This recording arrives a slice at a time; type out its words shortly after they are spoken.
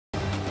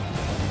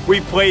We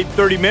played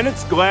 30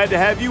 minutes. Glad to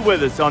have you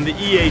with us on the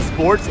EA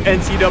Sports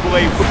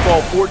NCAA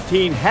Football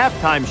 14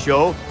 halftime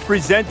show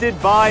presented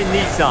by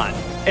Nissan.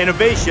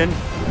 Innovation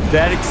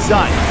that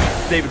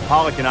excites. David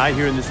Pollack and I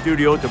here in the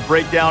studio to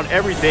break down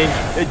everything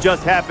that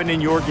just happened in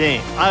your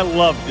game. I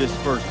love this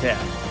first half.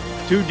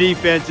 Two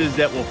defenses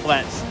that will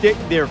flat stick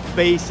their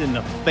face in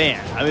the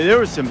fan. I mean, there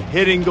was some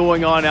hitting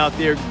going on out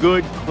there.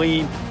 Good,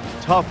 clean,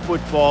 tough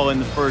football in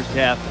the first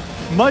half.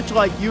 Much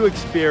like you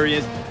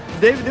experienced,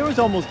 David, there was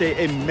almost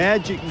a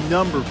magic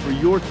number for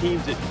your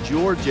teams at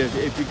Georgia.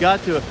 If you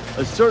got to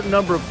a certain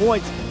number of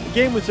points, the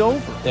game was over.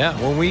 Yeah,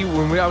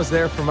 when I was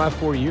there for my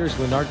 4 years,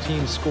 when our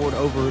team scored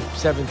over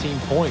 17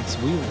 points,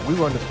 we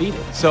were undefeated.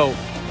 So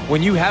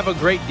when you have a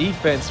great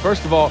defense,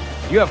 first of all,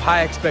 you have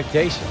high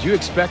expectations. You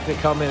expect to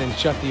come in and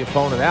shut the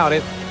opponent out.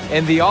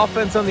 And the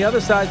offense on the other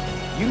side,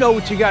 you know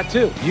what you got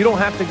too. You don't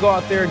have to go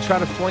out there and try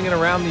to fling it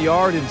around the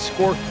yard and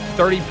score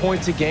 30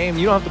 points a game.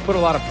 You don't have to put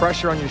a lot of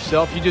pressure on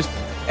yourself. You just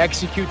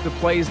execute the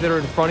plays that are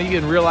in front of you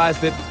and realize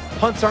that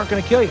punts aren't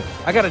going to kill you.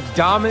 I got a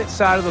dominant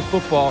side of the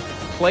football.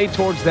 Play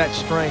towards that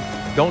strength.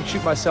 Don't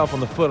shoot myself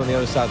on the foot on the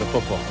other side of the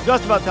football.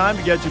 Just about time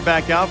to get you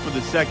back out for the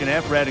second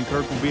half. Brad and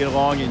Kirk will be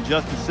along in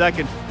just a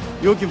second.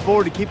 You're looking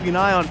forward to keeping an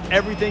eye on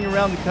everything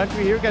around the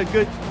country here. Got a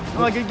good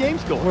game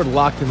going. We're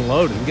locked and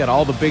loaded. We got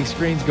all the big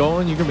screens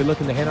going. You're going to be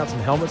looking to hand out some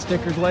helmet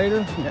stickers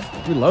later. Yeah.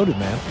 We're loaded,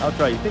 man. I'll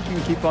try. You think you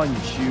can keep on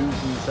your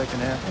shoes in the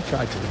second half? I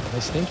tried to. Are they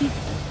stinky?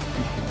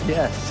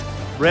 Yes.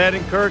 Brad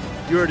and Kirk,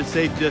 you're at a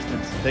safe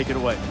distance. Take it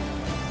away.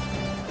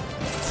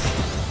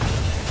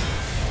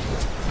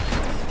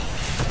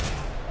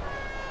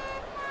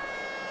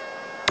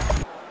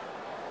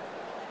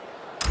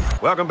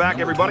 Welcome back,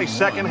 everybody.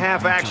 Second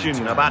half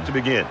action about to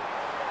begin.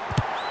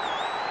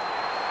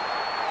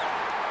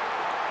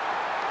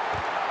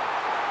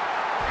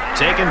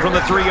 Taken from the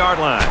 3-yard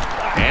line.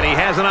 And he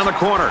has it on the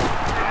corner.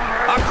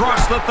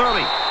 Across the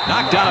 30.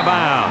 Knocked out of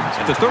bounds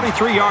at the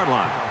 33-yard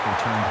line.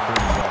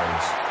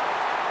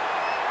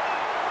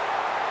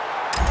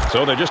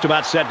 So they're just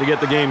about set to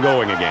get the game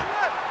going again.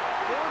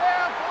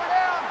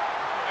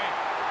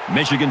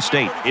 Michigan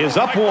State is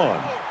up 1.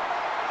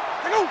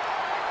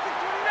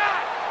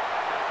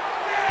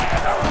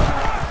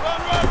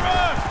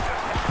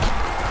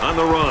 On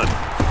the run.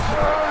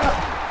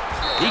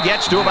 He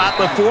gets to about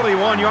the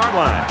 41-yard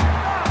line.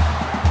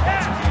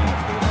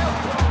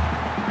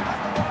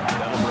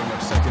 That'll bring up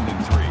 2nd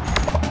and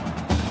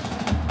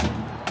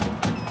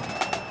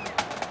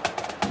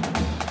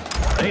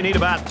 3. They need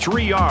about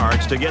 3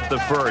 yards to get the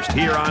first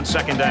here on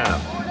 2nd down.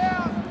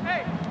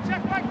 Hey,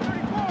 check Mike 34.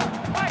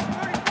 Mike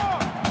 34.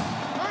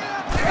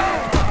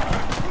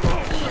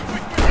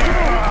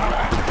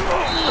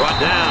 Brought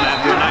down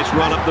after a nice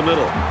run up the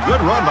middle.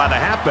 Good run by the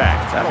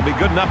halfback. That'll be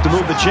good enough to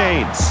move the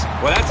chains.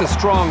 Well, that's a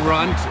strong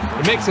run.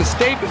 It makes a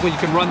statement when you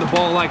can run the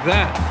ball like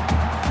that.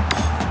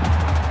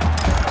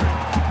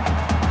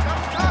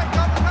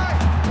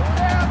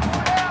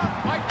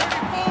 Mike 34. Mike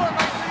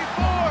 34.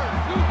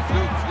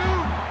 Scoot.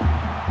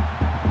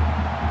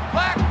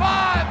 Black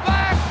 5.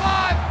 Black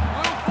 5.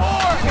 Blue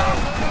 4. Run.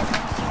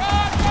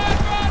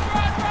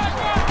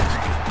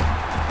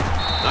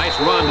 Nice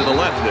run to the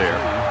left there.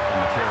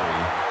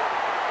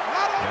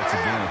 That's a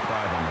gain of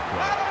 5 on the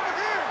play.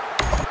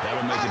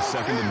 That'll make it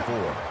 2nd and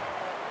 4.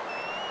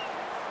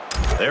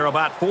 They're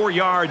about 4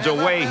 yards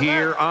away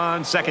here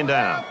on 2nd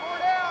down.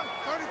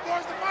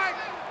 34's the Mike.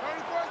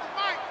 34's the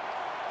Mike.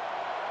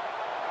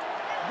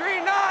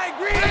 Green 9.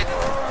 Green.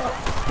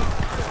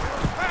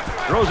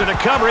 Throws into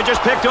coverage,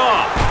 just picked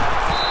off.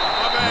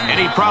 And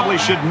he probably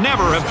should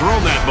never have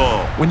thrown that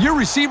ball. When your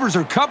receivers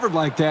are covered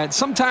like that,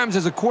 sometimes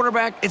as a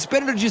quarterback, it's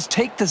better to just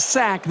take the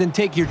sack than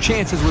take your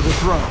chances with a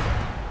throw.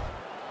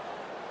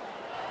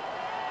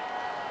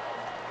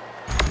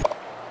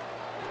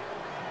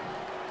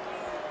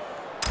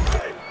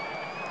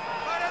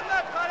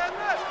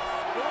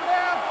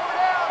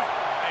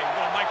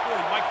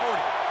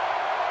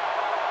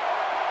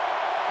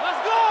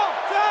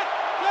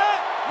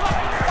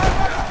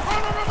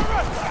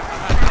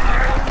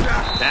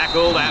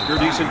 Tackled after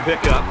decent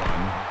pickup.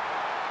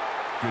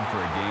 Good for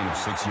a gain of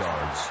 6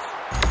 yards.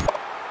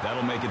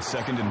 That'll make it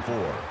 2nd and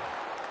 4.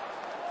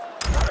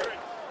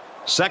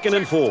 2nd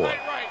and 4.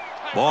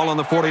 Ball on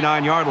the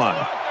 49-yard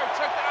line.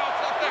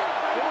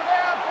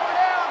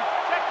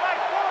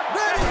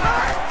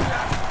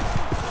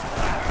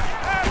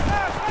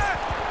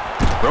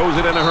 Throws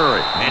it in a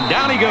hurry. And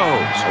down he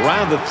goes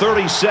around the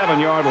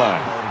 37-yard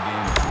line. A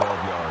gain of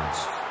 12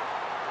 yards.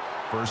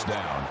 First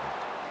down.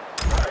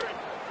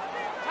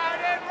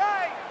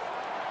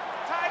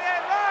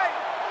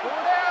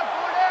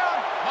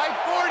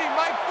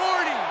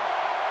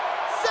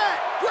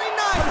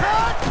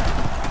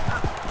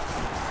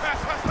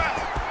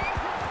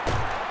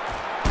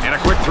 And a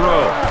quick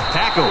throw.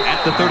 Tackle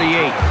at the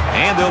 38.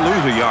 And they'll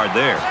lose a yard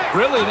there.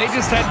 Really, they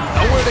just had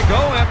nowhere to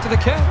go after the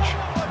catch.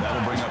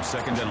 That'll bring up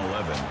 2nd and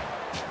 11.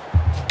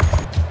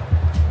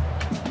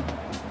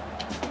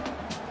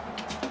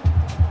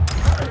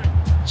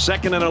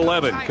 2nd and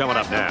 11 coming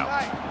up now.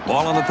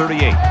 Ball on the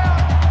 38.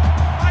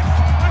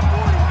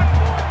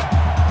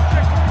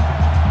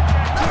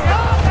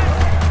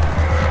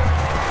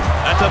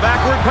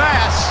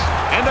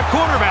 The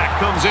quarterback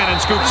comes in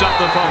and scoops up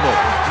the fumble.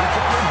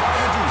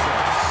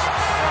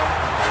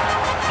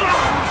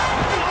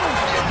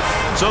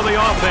 So the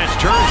offense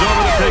turns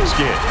over the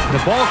pigskin. The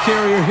ball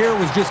carrier here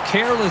was just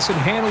careless in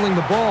handling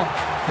the ball.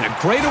 And a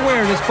great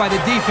awareness by the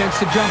defense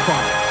to jump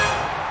on it.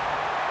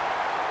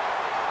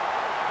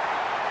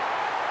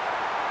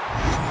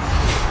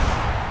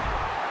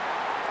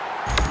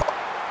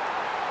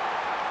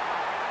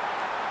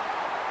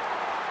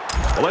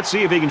 Well, let's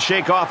see if he can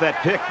shake off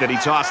that pick that he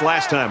tossed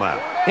last time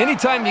out.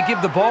 Anytime you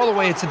give the ball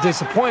away, it's a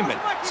disappointment.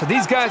 So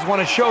these guys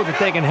want to show that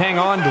they can hang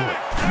on to it.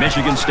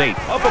 Michigan State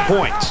up a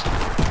point.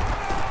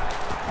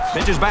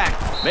 Pitches back.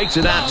 Makes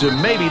it out to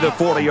maybe the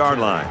 40-yard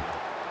line.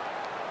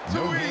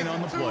 No gain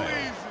on the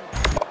play.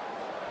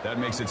 That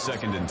makes it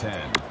 2nd and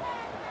 10.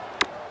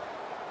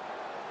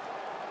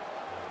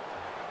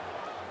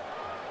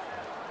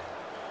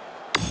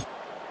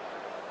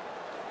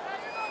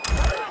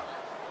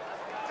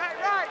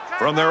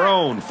 From their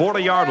own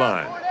 40-yard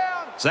line.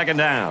 2nd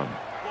down.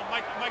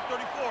 Mike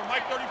 34,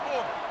 Mike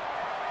 34.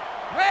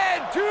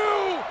 Red 2.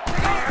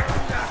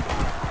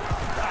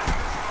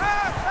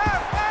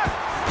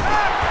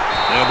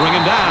 They'll bring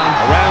him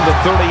down around the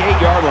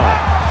 38-yard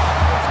line.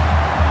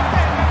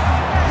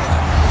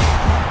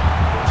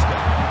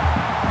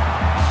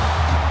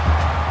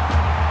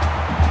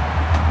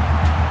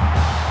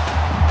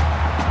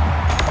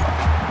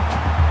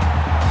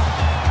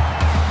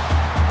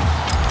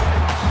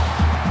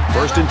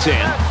 First and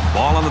 10.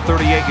 Ball on the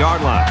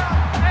 38-yard line.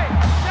 Hey,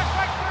 check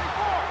Mike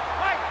 34.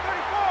 Mike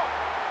 34.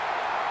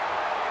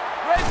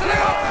 Raise it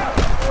up.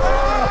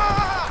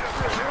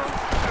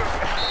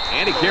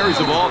 And he carries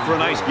the ball for a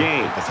nice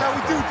gain. That's how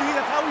we do, D.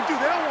 That's how we do.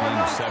 They don't want Gain of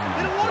none. 7 They on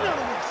don't the want play. none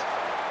of this.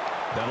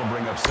 That'll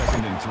bring up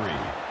 2nd and 3.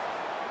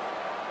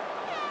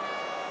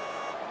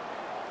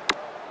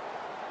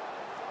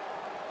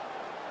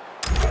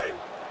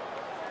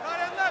 Tight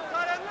end left.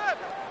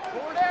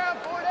 Four down.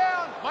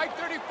 Mike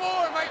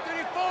 34, Mike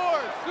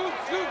 34. Scoop,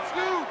 scoop,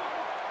 scoop.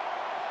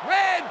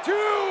 Red 2.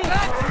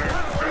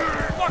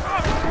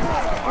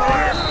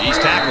 He's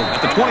tackled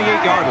at the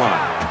 28-yard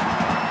line.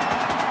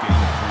 Gain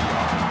of 3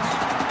 yards.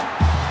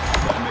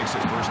 That makes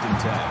it 1st and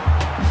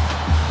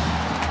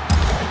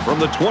 10. From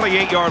the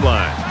 28-yard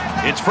line,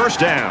 it's 1st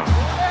down.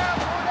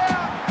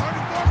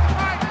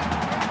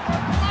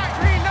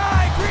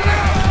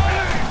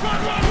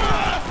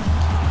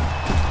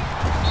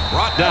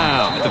 Brought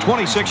down at the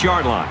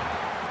 26-yard line.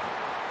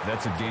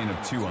 That's a gain of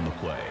 2 on the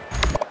play.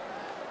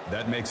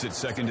 That makes it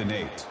 2nd and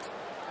 8.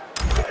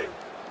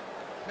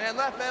 Man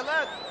left.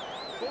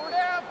 Four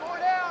down.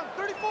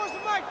 34's the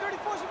Mike.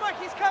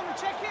 He's coming.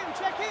 Check him.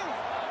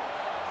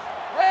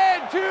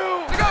 Red 2.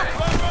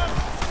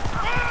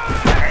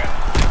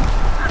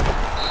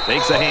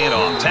 Takes a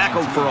handoff.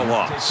 Tackled for a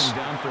loss. Takes him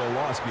down for a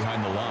loss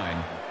behind the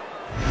line.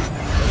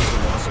 That's a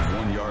loss of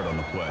 1 yard on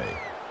the play.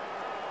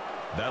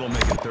 That'll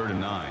make it 3rd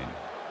and 9.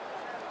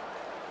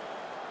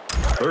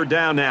 3rd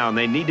down now, and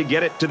they need to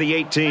get it to the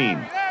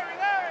 18.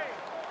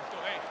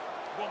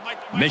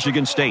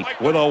 Michigan State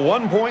with a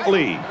 1-point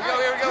lead. Here we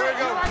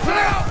go.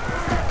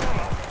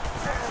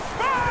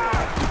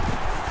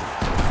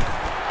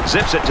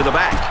 Zips it to the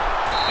back.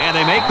 And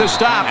they make the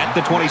stop at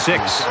the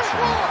 26.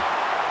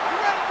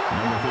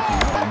 Number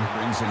 51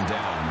 brings him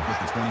down at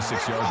the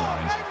 26-yard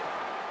line.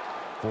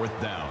 4th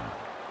down.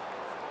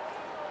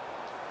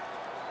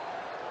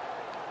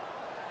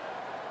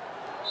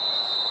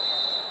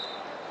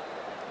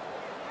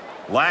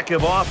 Lack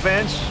of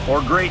offense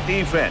or great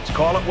defense.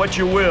 Call it what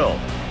you will.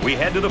 We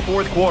head to the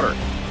 4th quarter.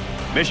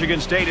 Michigan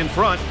State in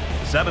front,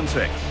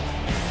 7-6.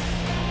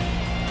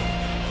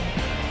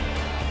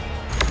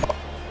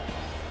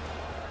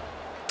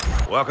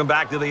 Welcome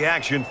back to the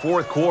action.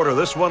 4th quarter.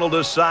 This one will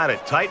decide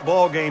it. Tight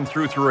ball game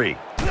through 3. It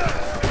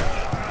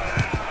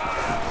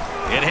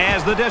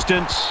has the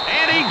distance,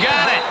 and he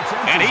got it.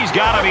 And he's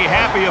got to be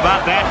happy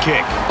about that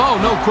kick. Oh,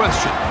 no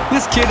question.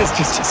 This kid is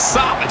just a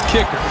solid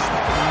kicker.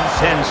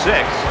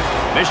 10-6,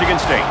 Michigan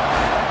State.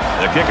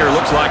 The kicker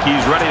looks like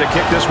he's ready to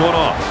kick this one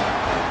off.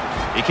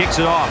 He kicks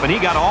it off, and he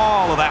got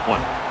all of that one.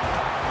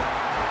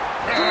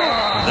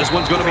 This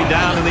one's going to be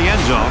down in the end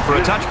zone for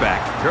a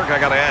touchback. Kirk, I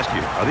got to ask you,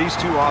 are these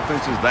two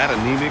offenses that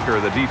anemic or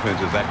the defense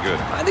is that good?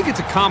 I think it's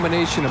a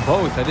combination of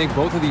both. I think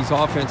both of these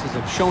offenses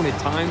have shown at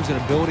times an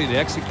ability to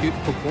execute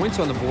and put points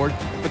on the board,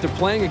 but they're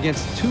playing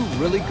against 2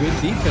 really good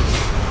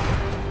defenses.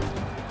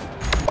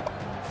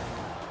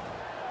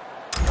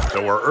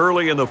 So we're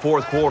early in the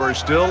 4th quarter.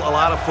 Still a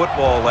lot of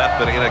football left,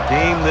 but in a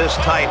game this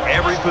tight,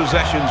 every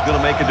possession is going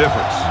to make a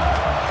difference.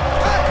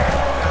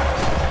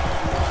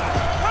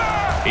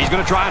 He's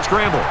going to try and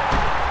scramble.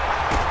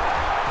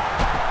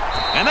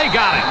 And they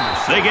got him.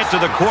 They get to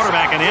the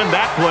quarterback and end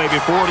that play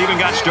before it even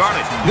got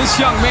started. This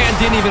young man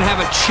didn't even have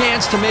a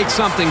chance to make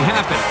something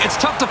happen. It's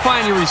tough to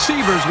find your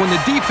receivers when the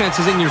defense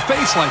is in your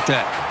face like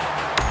that.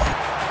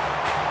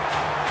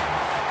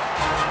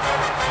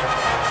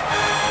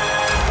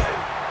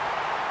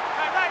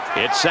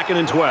 It's 2nd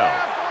and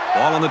 12.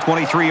 Ball on the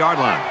 23-yard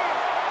line.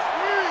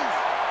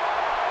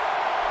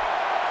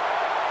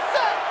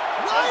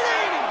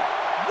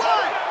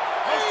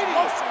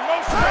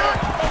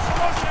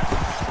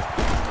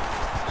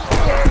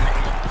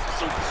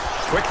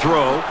 Quick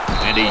throw,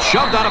 and he's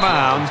shoved out of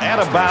bounds at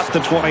about the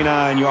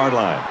 29-yard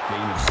line.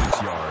 Gain of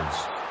 6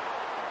 yards.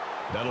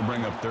 That'll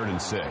bring up 3rd and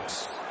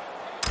 6.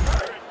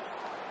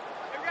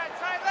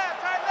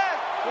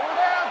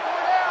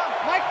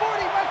 Mike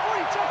 40,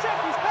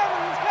 check, he's coming.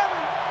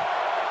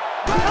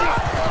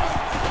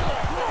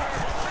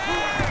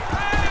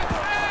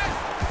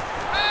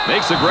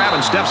 Makes the grab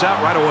and steps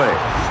out right away.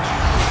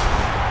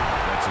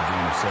 That's a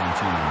gain of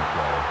 17 on the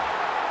play.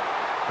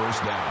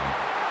 First down.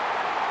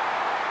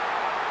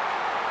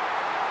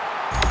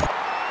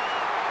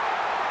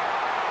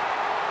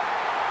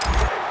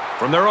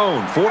 From their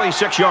own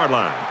 46-yard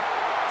line.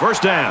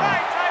 First down.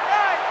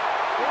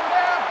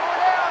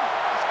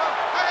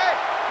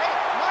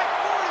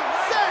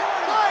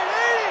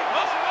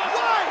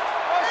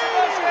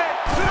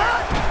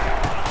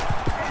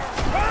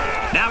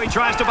 Now he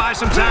tries to buy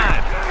some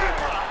time.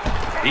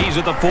 He's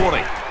at the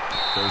 40.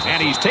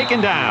 And he's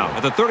taken down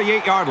at the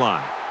 38-yard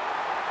line.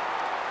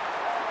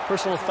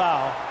 Personal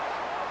foul,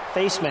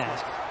 face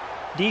mask,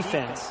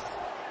 defense.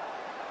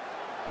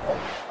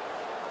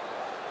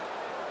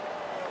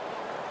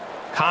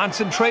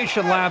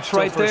 Concentration lapse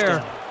right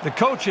there. The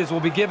coaches will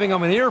be giving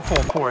them an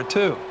earful for it,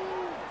 too.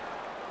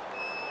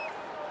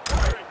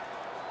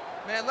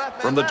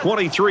 From the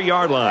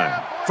 23-yard line.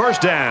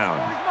 First down.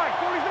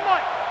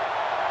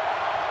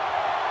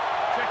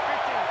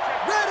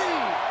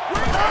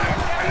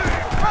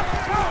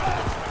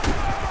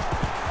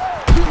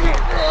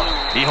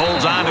 He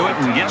holds on to it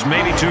and gets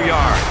maybe 2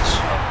 yards.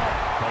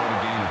 Call it a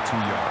gain of 2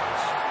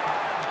 yards.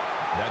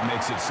 That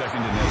makes it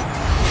 2nd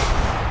and 8.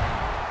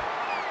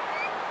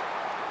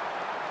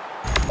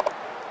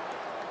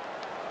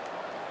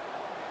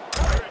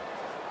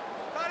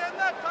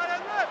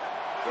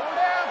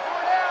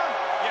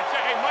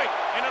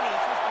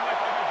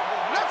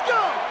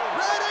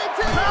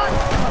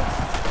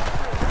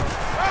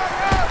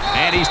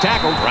 And he's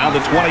tackled around the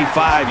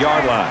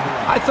 25-yard line.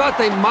 I thought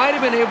they might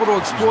have been able to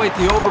exploit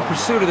the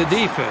over-pursuit of the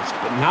defense,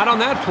 but not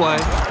on that play.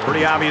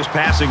 Pretty obvious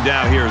passing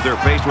down here as they're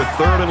faced with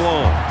 3rd and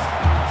long.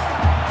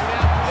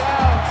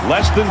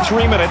 Less than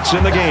 3 minutes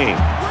in the game.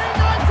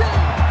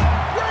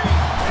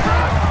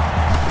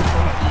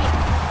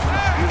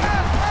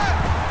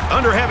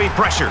 Under heavy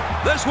pressure.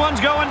 This one's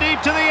going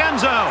deep to the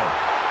end zone.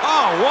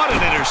 Oh, what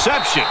an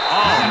interception.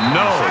 Oh,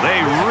 no,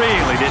 they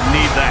really didn't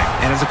need that.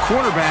 And as a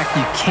quarterback,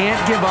 you can't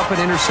give up an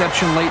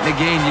interception late in the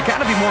game. You got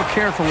to be more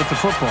careful with the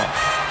football.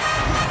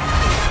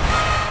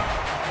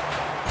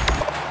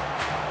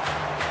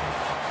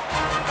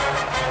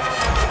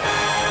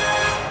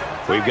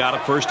 We've got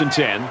a 1st and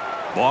 10.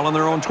 Ball on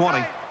their own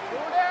 20. Hey,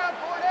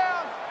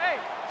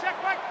 check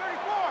Mike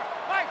 34.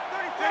 Mike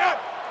 34. Sit up.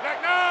 Black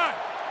 9.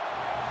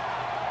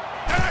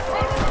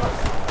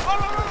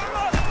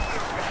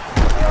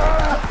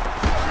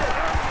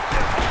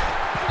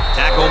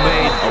 Tackle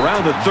made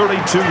around the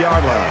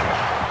 32-yard line.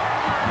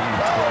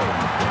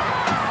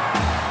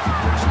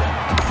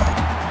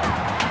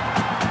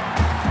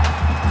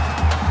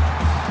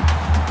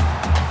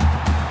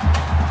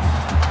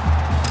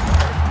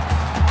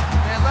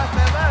 Man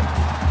left.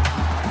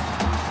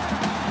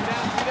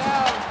 Get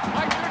down.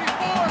 Mike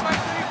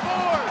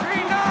 34.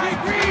 Green 9.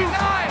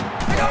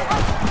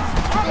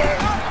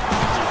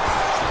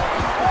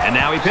 And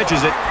now he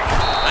pitches it.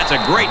 That's a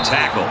great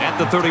tackle at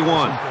the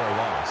 31.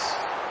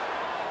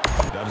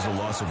 That is a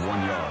loss of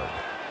 1 yard.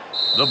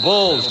 The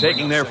Bulls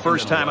taking their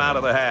first time out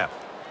of the half.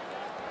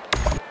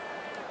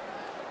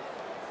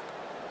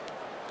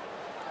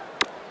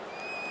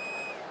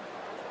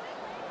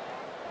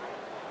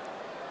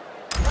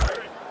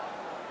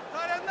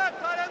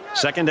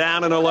 Second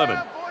down and 11.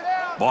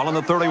 Ball on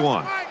the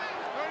 31.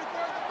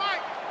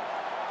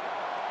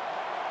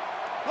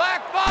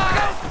 Black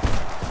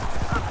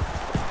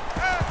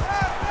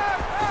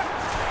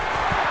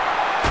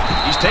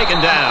 5. He's taken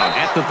down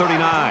at the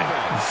 39.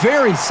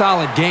 Very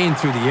solid gain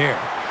through the air.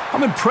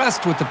 I'm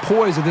impressed with the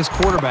poise of this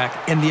quarterback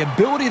and the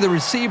ability of the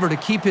receiver to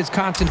keep his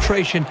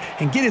concentration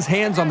and get his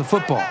hands on the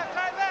football.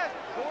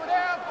 Four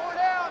down.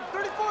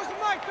 34's the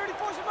Mike.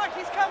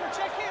 He's coming.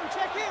 Check him.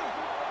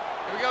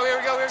 Here we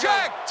go.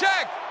 Check.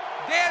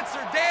 Dancer.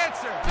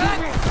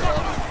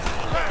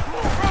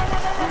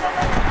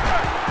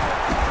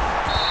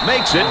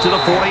 Makes it to the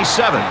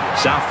 47.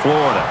 South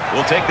Florida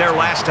will take their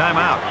last time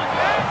out.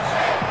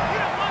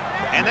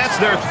 And that's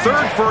their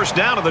 3rd first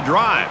down of the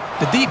drive.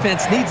 The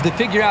defense needs to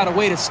figure out a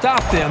way to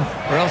stop them,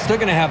 or else they're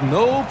going to have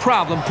no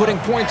problem putting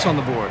points on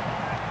the board.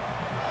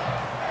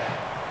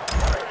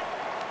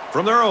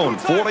 From their own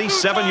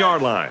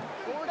 47-yard line,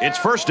 it's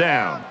first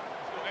down.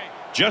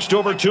 Just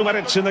over 2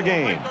 minutes in the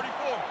game.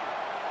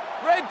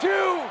 Red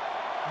 2.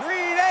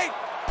 Green 8.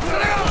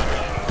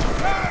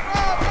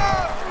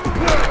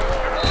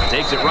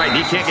 Takes it right.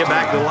 He can't get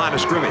back to the line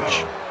of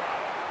scrimmage.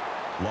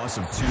 Loss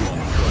of 2 on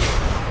the play.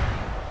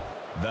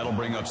 That'll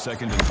bring up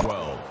 2nd and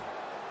 12.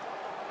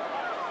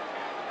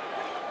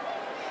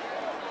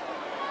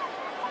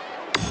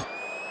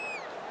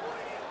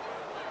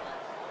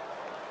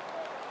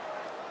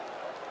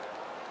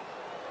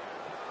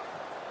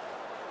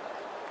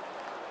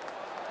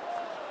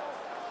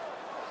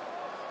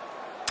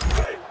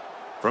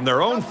 from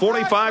their own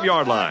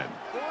 45-yard line.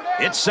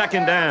 It's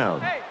second down.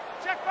 Hey,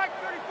 check Mike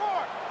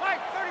 34. Mike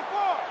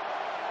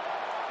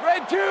 34.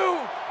 Red 2.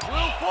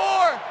 Blue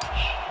 4.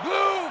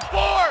 Blue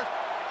 4.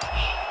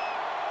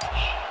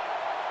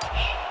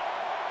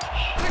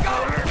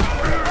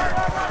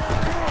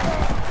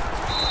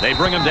 They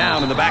bring him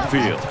down in the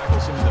backfield.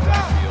 Tackles him in the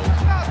backfield.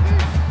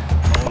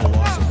 Call it a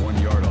loss of 1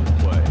 yard on the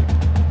play.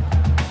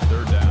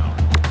 Third down.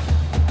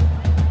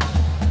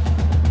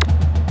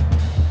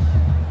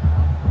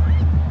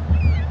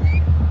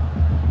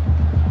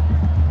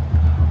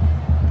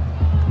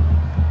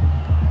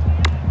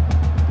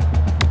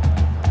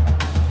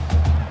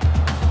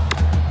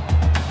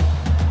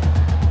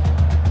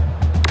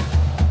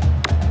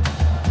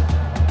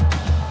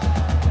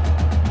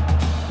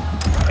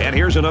 And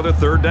here's another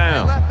third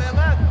down. Left, man,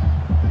 left.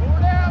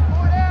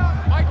 Four down.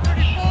 Mike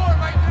 34,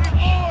 Mike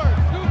 34.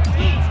 Scoop,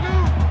 scoop,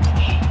 scoop.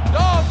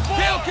 Dog,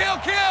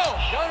 kill.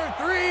 Gunner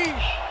 3.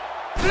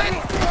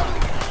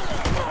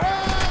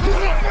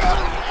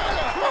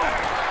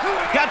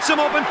 Got some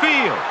open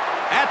field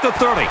at the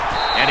 30.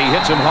 And he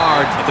hits him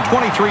hard at the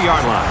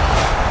 23-yard line.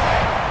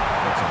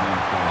 That's a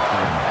hand play.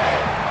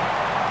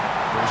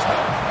 First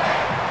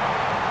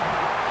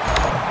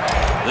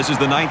down. This is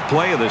the 9th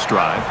play of this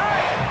drive.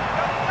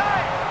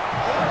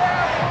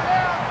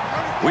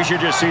 We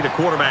should just see the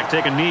quarterback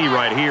take a knee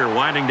right here,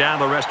 winding down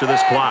the rest of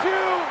this clock. 2.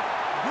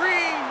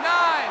 Green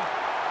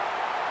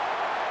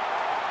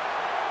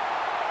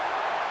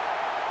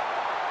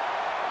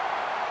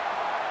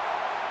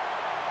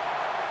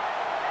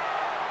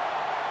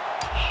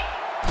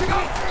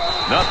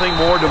Nothing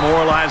more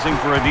demoralizing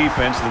for a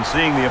defense than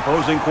seeing the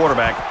opposing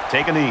quarterback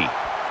take a knee.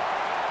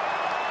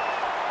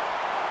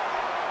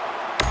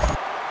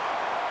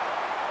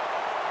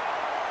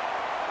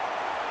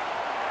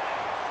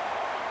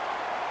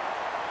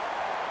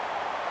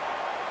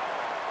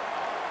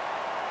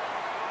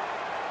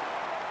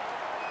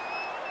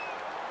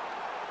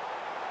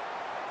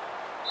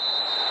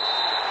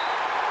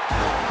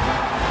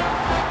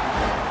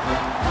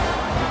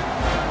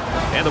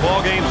 And the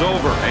ball game's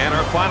over. And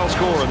our final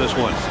score of this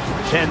one,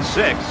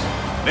 10-6,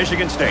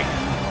 Michigan State.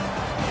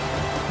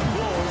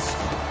 Bulls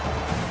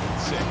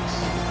 6.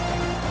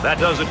 That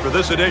does it for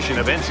this edition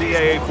of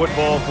NCAA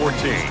Football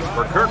 14.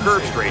 For Kirk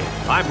Herbstreit,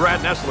 I'm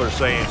Brad Nessler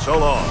saying so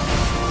long.